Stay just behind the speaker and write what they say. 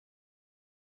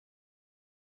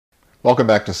Welcome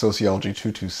back to Sociology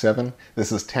 227.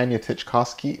 This is Tanya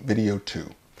Titchkosky, video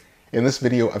 2. In this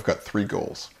video, I've got 3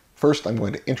 goals. First, I'm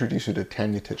going to introduce you to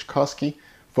Tanya Titchkosky,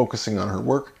 focusing on her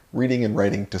work, Reading and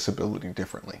Writing Disability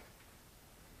Differently.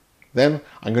 Then,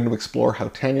 I'm going to explore how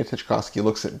Tanya Titchkosky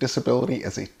looks at disability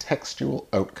as a textual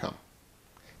outcome.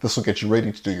 This will get you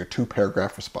ready to do your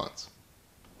 2-paragraph response.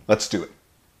 Let's do it.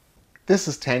 This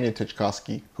is Tanya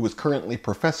Titchkosky, who is currently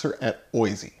professor at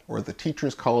SOCY, or the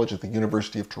Teachers College at the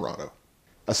University of Toronto.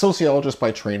 A sociologist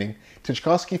by training,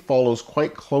 Titchkosky follows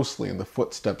quite closely in the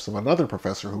footsteps of another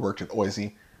professor who worked at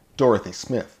SOCY, Dorothy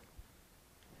Smith.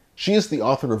 She is the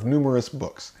author of numerous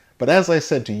books, but as I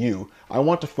said to you, I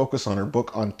want to focus on her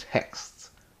book on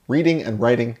texts, Reading and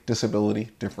Writing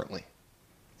Disability Differently.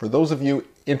 For those of you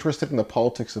interested in the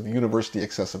politics of university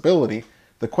accessibility,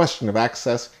 The Question of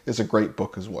Access is a great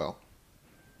book as well.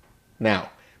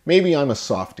 Now, maybe I'm a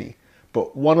softie,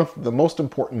 but one of the most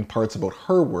important parts about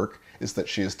her work is that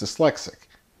she is dyslexic,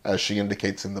 as she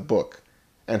indicates in the book,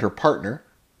 and her partner,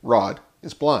 Rod,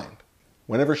 is blind.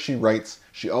 Whenever she writes,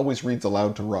 she always reads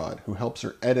aloud to Rod, who helps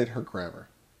her edit her grammar.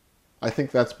 I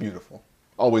think that's beautiful,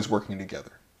 always working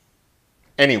together.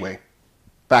 Anyway,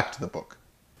 back to the book.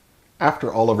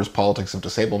 After Oliver's Politics of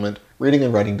Disablement, Reading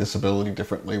and Writing Disability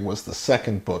Differently was the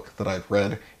second book that I've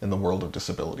read in the world of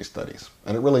disability studies,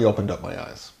 and it really opened up my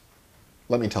eyes.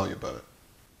 Let me tell you about it.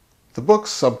 The book's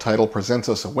subtitle presents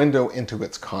us a window into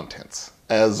its contents,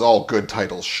 as all good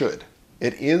titles should.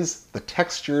 It is The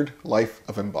Textured Life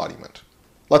of Embodiment.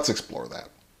 Let's explore that.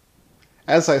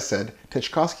 As I said,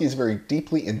 Titchkosky is very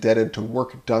deeply indebted to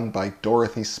work done by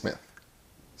Dorothy Smith.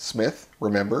 Smith,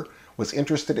 remember, was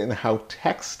interested in how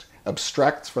text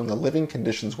abstracts from the living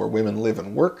conditions where women live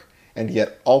and work, and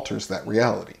yet alters that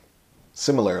reality.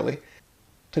 Similarly,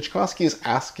 Titchkosky is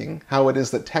asking how it is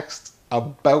that texts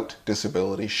about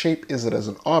disability shape it as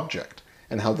an object,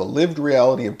 and how the lived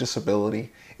reality of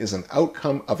disability is an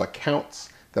outcome of accounts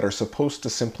that are supposed to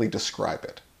simply describe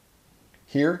it.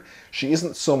 Here, she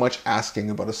isn't so much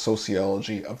asking about a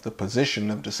sociology of the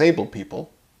position of disabled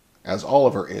people, as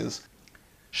Oliver is.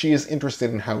 She is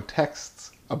interested in how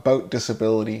texts about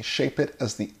disability shape it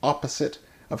as the opposite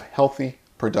of healthy,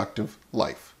 productive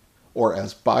life, or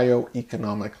as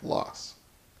bioeconomic loss.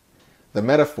 The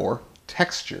metaphor,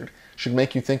 textured, should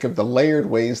make you think of the layered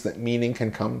ways that meaning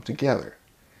can come together.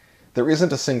 There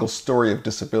isn't a single story of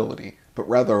disability, but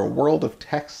rather a world of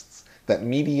texts that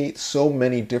mediate so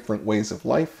many different ways of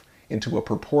life into a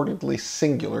purportedly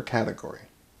singular category.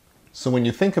 So when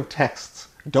you think of texts,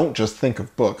 don't just think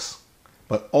of books,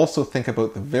 but also think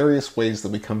about the various ways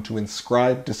that we come to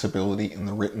inscribe disability in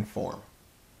the written form.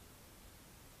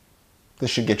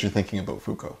 This should get you thinking about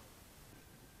Foucault.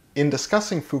 In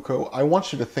discussing Foucault, I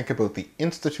want you to think about the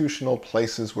institutional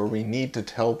places where we need to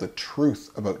tell the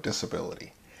truth about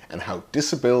disability, and how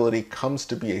disability comes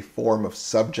to be a form of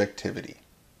subjectivity.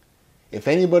 If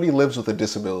anybody lives with a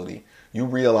disability, you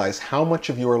realize how much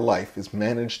of your life is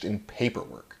managed in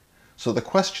paperwork. So the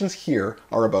questions here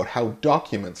are about how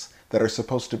documents that are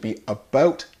supposed to be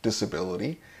about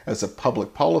disability as a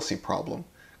public policy problem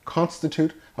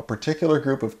constitute a particular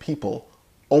group of people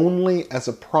only as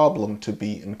a problem to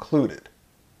be included.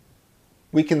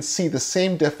 We can see the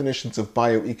same definitions of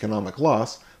bioeconomic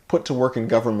loss put to work in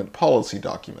government policy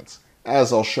documents,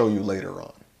 as I'll show you later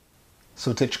on.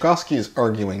 So Titchkosky is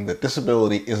arguing that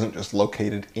disability isn't just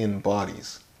located in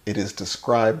bodies, it is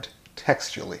described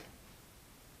textually.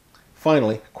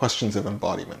 Finally, questions of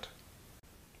embodiment.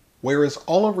 Whereas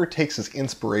Oliver takes his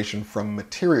inspiration from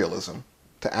materialism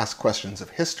to ask questions of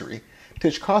history,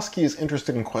 Titchkosky is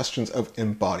interested in questions of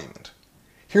embodiment.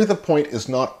 Here the point is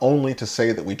not only to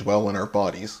say that we dwell in our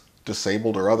bodies,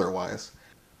 disabled or otherwise,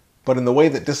 but in the way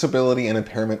that disability and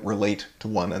impairment relate to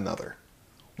one another.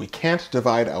 We can't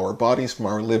divide our bodies from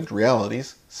our lived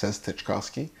realities, says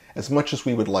Titchkosky, as much as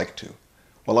we would like to.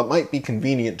 While it might be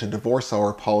convenient to divorce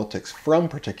our politics from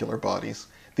particular bodies,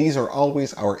 these are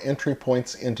always our entry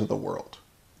points into the world.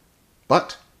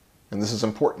 But, and this is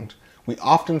important, we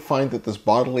often find that this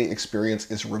bodily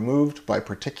experience is removed by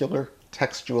particular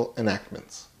textual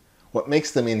enactments. What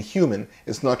makes them inhuman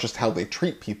is not just how they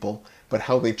treat people, but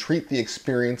how they treat the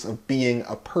experience of being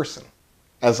a person,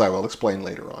 as I will explain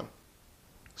later on.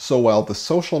 So while the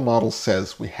social model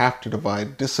says we have to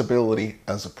divide disability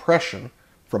as oppression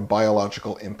from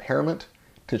biological impairment,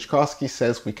 Titchkosky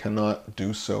says we cannot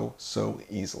do so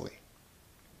easily.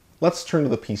 Let's turn to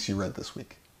the piece you read this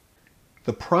week.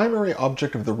 The primary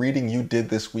object of the reading you did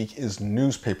this week is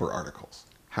newspaper articles,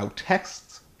 how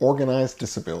texts organize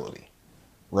disability.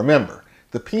 Remember,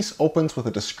 the piece opens with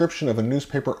a description of a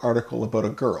newspaper article about a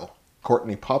girl,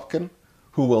 Courtney Popkin,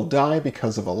 who will die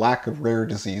because of a lack of rare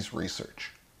disease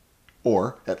research.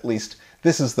 Or, at least,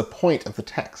 this is the point of the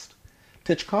text.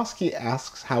 Titchkosky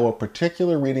asks how a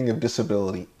particular reading of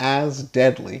disability as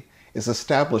deadly is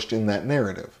established in that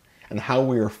narrative, and how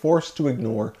we are forced to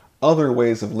ignore other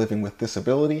ways of living with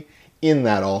disability in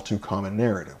that all-too-common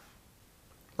narrative.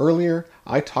 Earlier,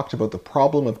 I talked about the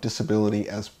problem of disability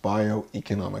as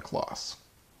bioeconomic loss.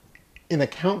 In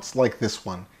accounts like this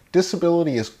one,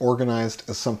 disability is organized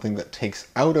as something that takes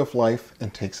out of life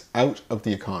and takes out of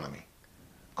the economy.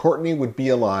 Courtney would be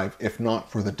alive if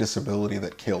not for the disability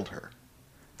that killed her.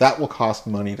 That will cost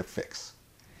money to fix.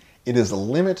 It is a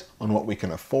limit on what we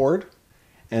can afford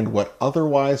and what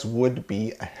otherwise would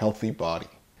be a healthy body.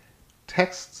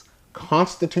 Texts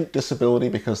constitute disability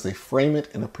because they frame it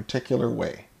in a particular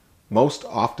way, most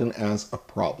often as a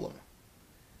problem.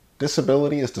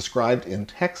 Disability is described in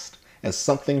text as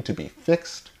something to be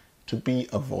fixed, to be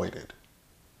avoided.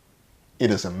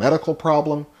 It is a medical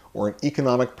problem, or an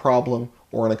economic problem,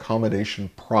 or an accommodation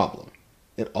problem.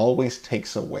 It always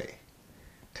takes away.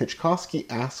 Titchkosky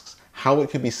asks how it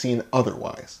could be seen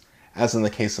otherwise, as in the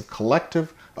case of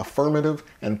collective, affirmative,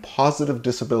 and positive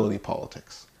disability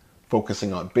politics,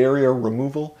 focusing on barrier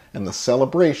removal and the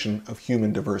celebration of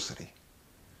human diversity.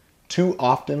 Too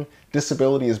often,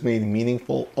 disability is made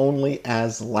meaningful only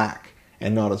as lack,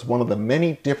 and not as one of the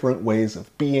many different ways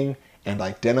of being and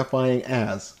identifying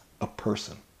as a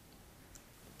person.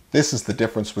 This is the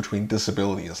difference between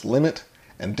disability as limit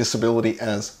and disability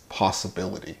as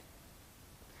possibility.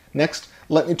 Next,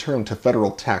 let me turn to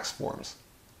federal tax forms.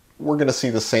 We're going to see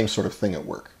the same sort of thing at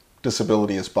work.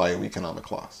 Disability as bioeconomic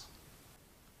loss.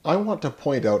 I want to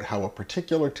point out how a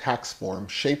particular tax form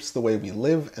shapes the way we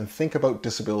live and think about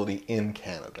disability in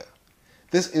Canada.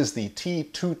 This is the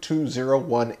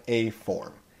T2201A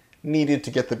form, needed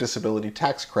to get the disability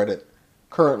tax credit,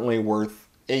 currently worth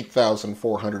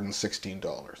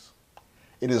 $8,416.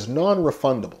 It is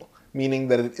non-refundable, meaning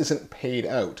that it isn't paid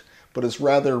out, but is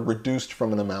rather reduced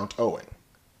from an amount owing.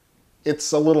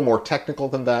 It's a little more technical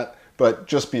than that, but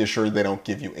just be assured they don't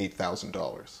give you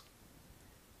 $8,000.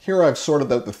 Here I've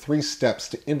sorted out the 3 steps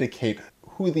to indicate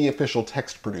who the official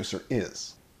text producer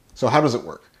is. So how does it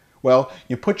work? Well,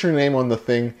 you put your name on the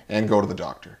thing and go to the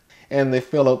doctor. And they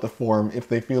fill out the form if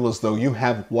they feel as though you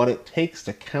have what it takes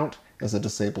to count as a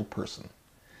disabled person.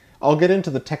 I'll get into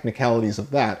the technicalities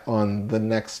of that on the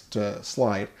next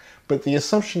slide, but the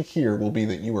assumption here will be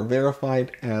that you are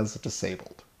verified as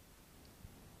disabled.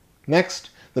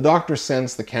 Next, the doctor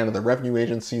sends the Canada Revenue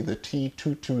Agency the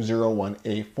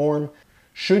T2201A form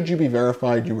should you be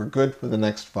verified you are good for the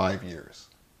next 5 years.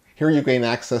 Here you gain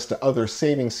access to other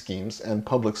savings schemes and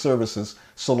public services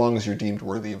so long as you're deemed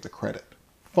worthy of the credit.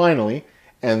 Finally,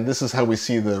 and this is how we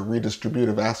see the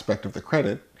redistributive aspect of the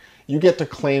credit, you get to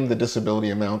claim the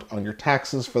disability amount on your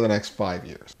taxes for the next 5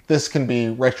 years. This can be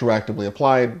retroactively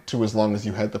applied to as long as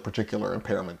you had the particular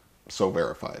impairment so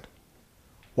verified.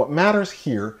 What matters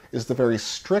here is the very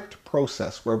strict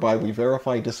process whereby we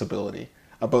verify disability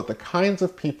about the kinds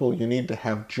of people you need to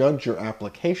have judge your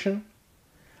application,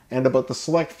 and about the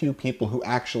select few people who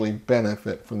actually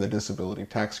benefit from the disability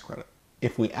tax credit.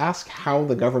 If we ask how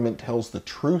the government tells the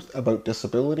truth about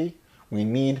disability, we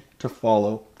need to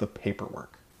follow the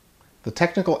paperwork. The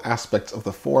technical aspects of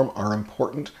the form are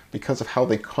important because of how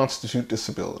they constitute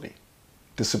disability.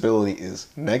 Disability is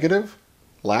negative,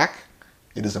 lack,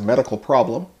 it is a medical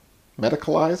problem,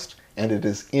 medicalized, and it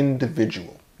is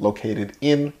individual, located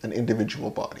in an individual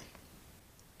body.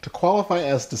 To qualify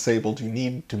as disabled, you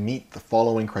need to meet the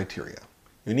following criteria.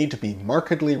 You need to be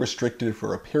markedly restricted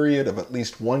for a period of at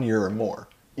least 1 year or more,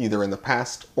 either in the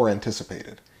past or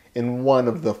anticipated, in one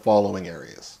of the following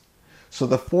areas. So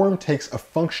the form takes a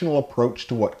functional approach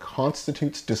to what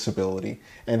constitutes disability,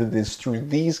 and it is through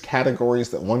these categories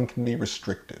that one can be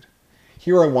restricted.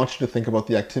 Here I want you to think about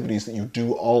the activities that you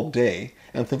do all day,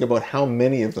 and think about how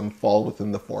many of them fall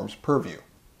within the form's purview.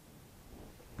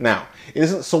 Now, it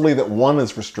isn't solely that one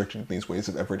is restricted in these ways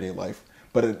of everyday life,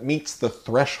 but it meets the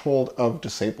threshold of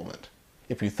disablement.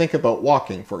 If you think about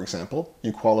walking, for example,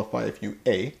 you qualify if you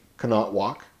A, cannot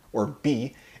walk, or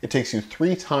B, it takes you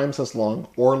 3 times as long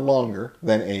or longer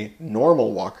than a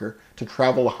normal walker to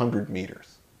travel 100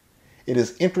 meters. It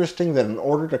is interesting that in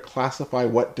order to classify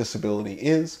what disability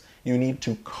is, you need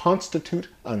to constitute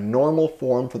a normal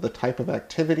form for the type of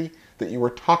activity that you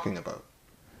are talking about.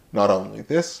 Not only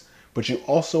this, but you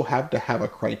also have to have a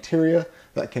criteria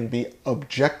that can be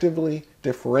objectively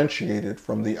differentiated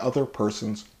from the other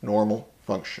person's normal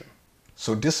function.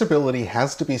 So disability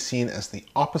has to be seen as the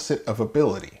opposite of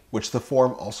ability, which the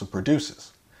form also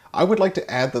produces. I would like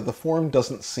to add that the form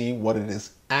doesn't see what it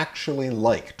is actually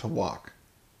like to walk.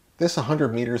 This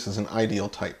 100 meters is an ideal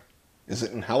type. Is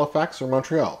it in Halifax or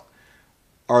Montreal?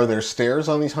 Are there stairs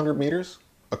on these 100 meters?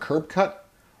 A curb cut?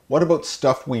 What about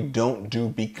stuff we don't do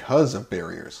because of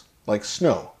barriers, like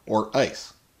snow or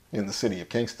ice in the city of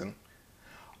Kingston?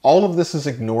 All of this is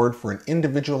ignored for an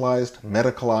individualized,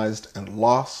 medicalized, and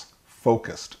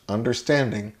loss-focused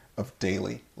understanding of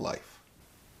daily life.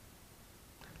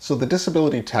 So the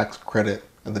disability tax credit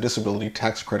and the disability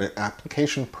tax credit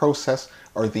application process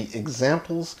are the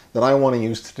examples that I want to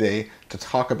use today to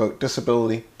talk about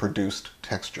disability produced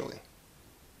textually.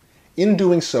 In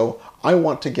doing so, I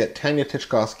want to get Tanya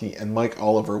Titchkosky and Mike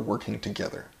Oliver working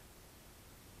together.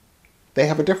 They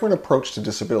have a different approach to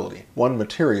disability, one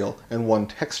material and one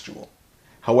textual.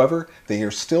 However, they are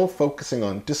still focusing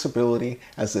on disability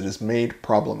as it is made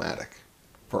problematic.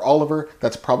 For Oliver,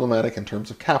 that's problematic in terms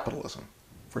of capitalism.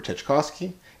 For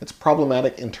Titchkosky, it's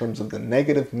problematic in terms of the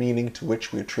negative meaning to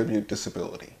which we attribute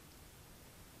disability.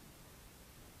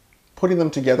 Putting them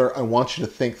together, I want you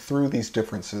to think through these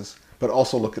differences, but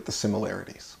also look at the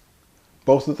similarities.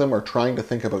 Both of them are trying to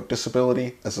think about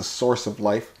disability as a source of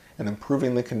life and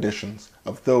improving the conditions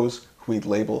of those who we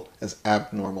label as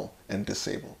abnormal and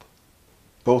disabled.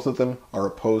 Both of them are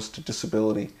opposed to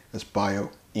disability as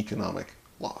bioeconomic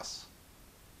loss.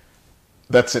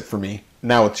 That's it for me.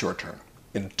 Now it's your turn.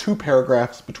 In 2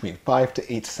 paragraphs between 5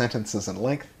 to 8 sentences in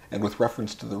length and with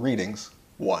reference to the readings.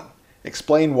 1.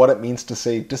 Explain what it means to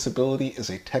say disability is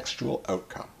a textual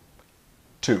outcome.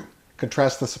 2.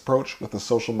 Contrast this approach with the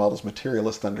social model's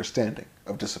materialist understanding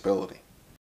of disability.